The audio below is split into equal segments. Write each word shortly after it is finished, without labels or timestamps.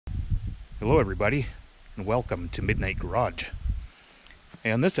Hello everybody, and welcome to Midnight Garage.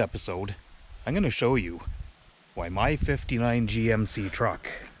 And in this episode, I'm going to show you why my 59 GMC truck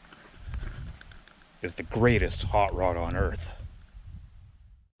is the greatest hot rod on earth.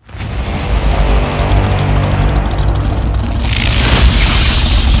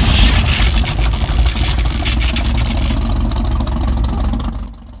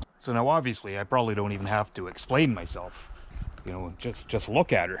 So now obviously I probably don't even have to explain myself. You know, just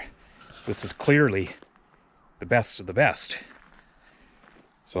look at her. This is clearly the best of the best.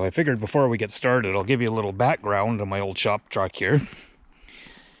 So I figured before we get started, I'll give you a little background on my old shop truck here.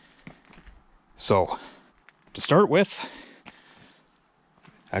 So, to start with,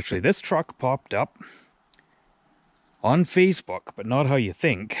 actually this truck popped up on Facebook, but not how you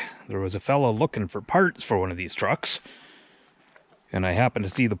think. There was a fellow looking for parts for one of these trucks, and I happened to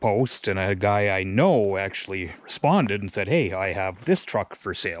see the post, and a guy I know actually responded and said, "Hey, I have this truck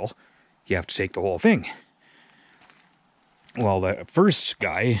for sale. You have to take the whole thing." Well, the first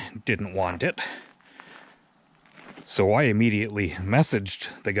guy didn't want it, so I immediately messaged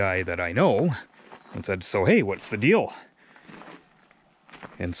the guy that I know and said, "So hey, what's the deal?"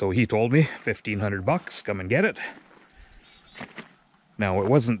 And so he told me $1,500, come and get it. Now, it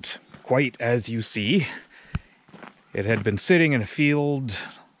wasn't quite as you see. It had been sitting in a field,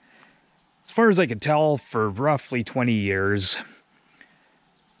 as far as I could tell, for roughly 20 years.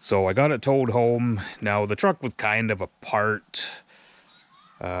 So I got it towed home. Now, the truck was kind of apart.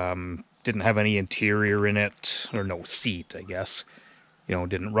 Didn't have any interior in it, or no seat, I guess. You know,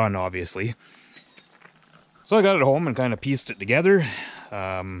 didn't run, obviously. So I got it home and kind of pieced it together.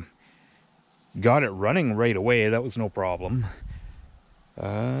 Got it running right away, that was no problem.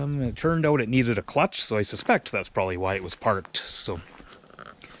 It turned out it needed a clutch, so I suspect that's probably why it was parked. So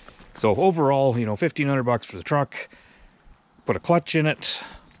overall, you know, $1,500 for the truck. Put a clutch in it.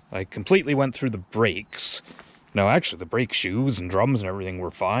 I completely went through the brakes. Now, actually, the brake shoes and drums and everything were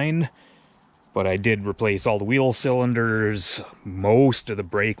fine, but I did replace all the wheel cylinders, most of the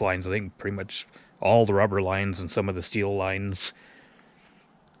brake lines, I think pretty much all the rubber lines and some of the steel lines.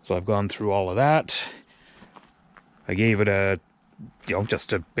 So I've gone through all of that. I gave it a, you know,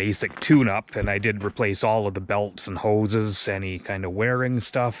 just a basic tune-up, and I did replace all of the belts and hoses, any kind of wearing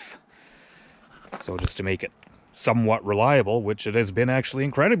stuff. So just to make it somewhat reliable, which it has been actually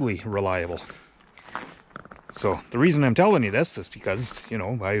incredibly reliable. So the reason I'm telling you this is because, you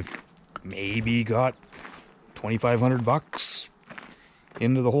know, I've maybe got $2,500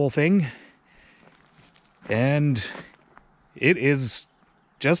 into the whole thing, and it is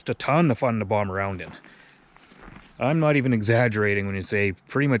just a ton of fun to bomb around in. I'm not even exaggerating when you say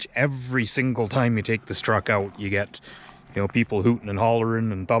pretty much every single time you take this truck out, you get, you know, people hooting and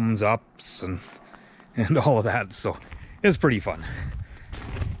hollering and thumbs ups and all of that, so it's pretty fun.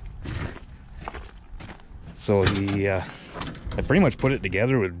 So I pretty much put it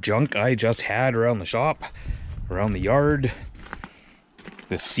together with junk I just had around the shop, around the yard.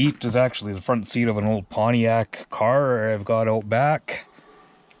 The seat is actually the front seat of an old Pontiac car I've got out back.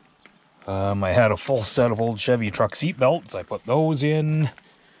 I had a full set of old Chevy truck seat belts. I put those in.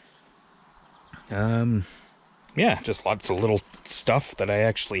 Yeah, just lots of little stuff that I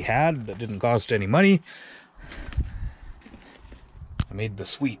actually had that didn't cost any money. I made the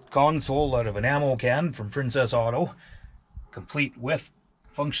sweet console out of an ammo can from Princess Auto, complete with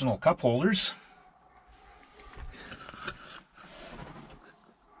functional cup holders.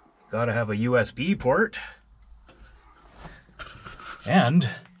 Gotta have a USB port. And,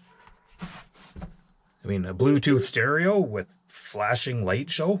 I mean, a Bluetooth stereo with flashing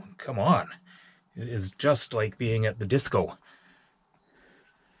light show? Come on. It is just like being at the disco.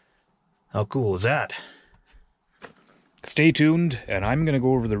 How cool is that? Stay tuned, and I'm going to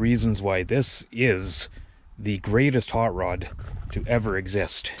go over the reasons why this is the greatest hot rod to ever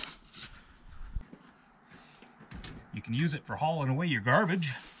exist. You can use it for hauling away your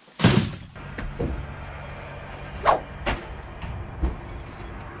garbage.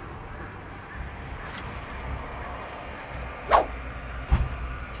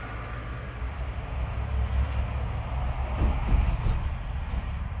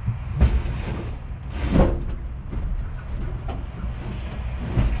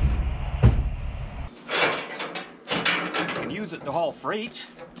 Use it to haul freight.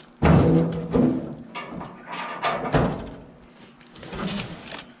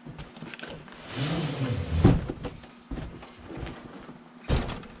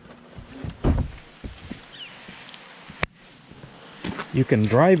 You can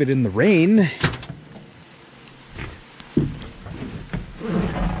drive it in the rain.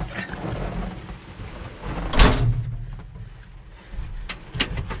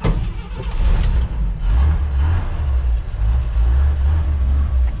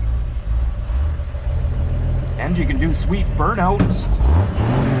 you can do sweet burnouts.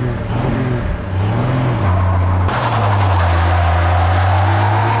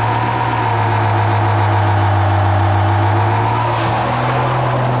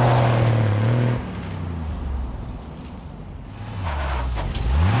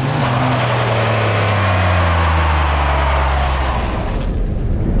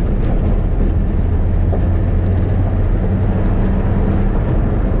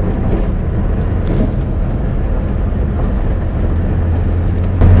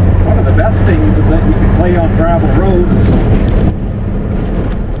 Things that you can play on gravel roads.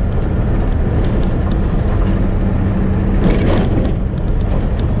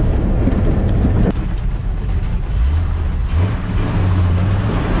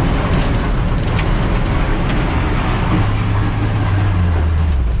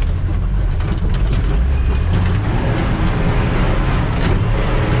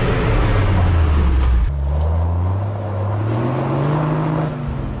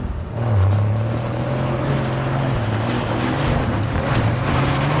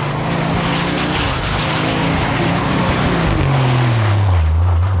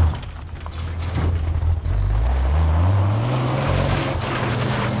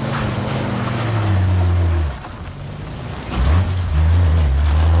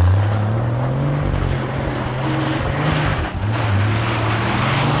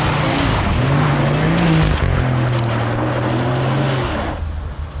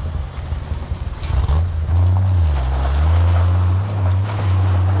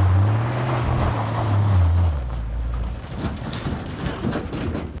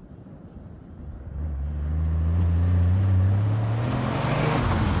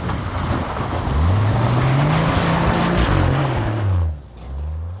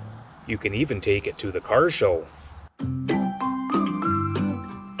 You can even take it to the car show.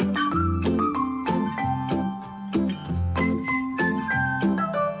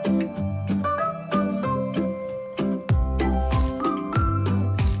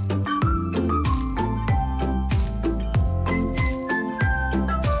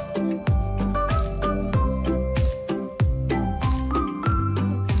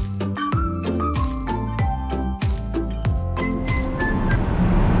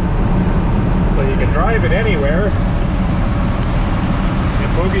 Drive it anywhere. It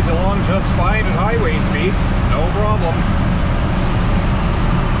boogies along just fine at highway speed, no problem.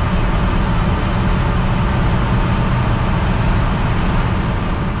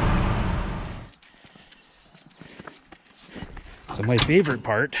 So my favorite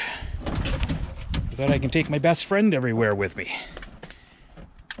part is that I can take my best friend everywhere with me.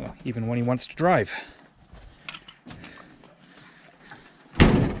 Well, even when he wants to drive.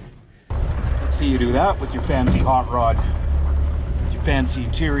 See you do that with your fancy hot rod, your fancy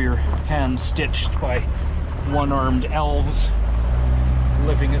interior hand stitched by one-armed elves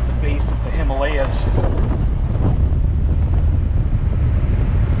living at the base of the Himalayas.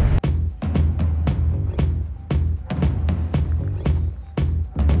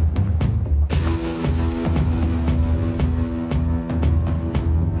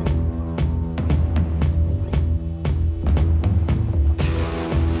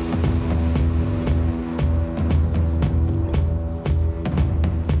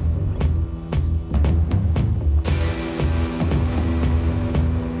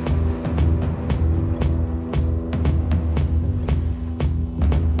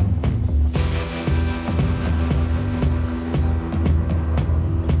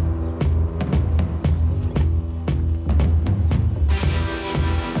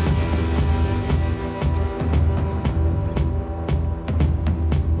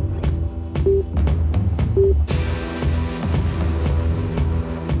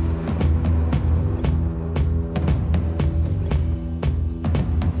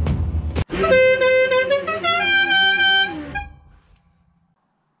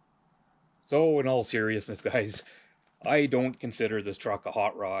 So in all seriousness, guys, I don't consider this truck a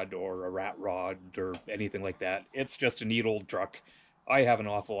hot rod or a rat rod or anything like that. It's just a neat old truck. I have an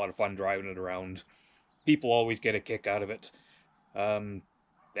awful lot of fun driving it around. People always get a kick out of it. And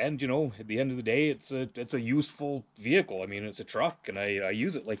you know, at the end of the day, it's a useful vehicle. I mean, it's a truck, and I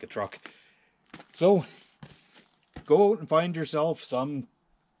use it like a truck. So go out and find yourself some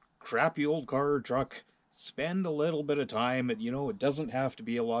crappy old car or truck. Spend a little bit of time. You know, it doesn't have to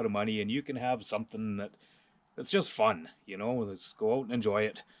be a lot of money, and you can have something that's just fun. You know, let's go out and enjoy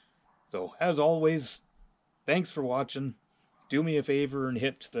it. So as always, thanks for watching. Do me a favor and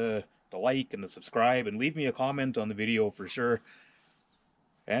hit the like and the subscribe, and leave me a comment on the video for sure.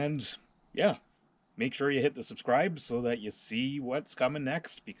 And yeah, make sure you hit the subscribe so that you see what's coming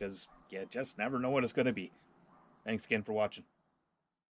next, because you just never know what it's going to be. Thanks again for watching.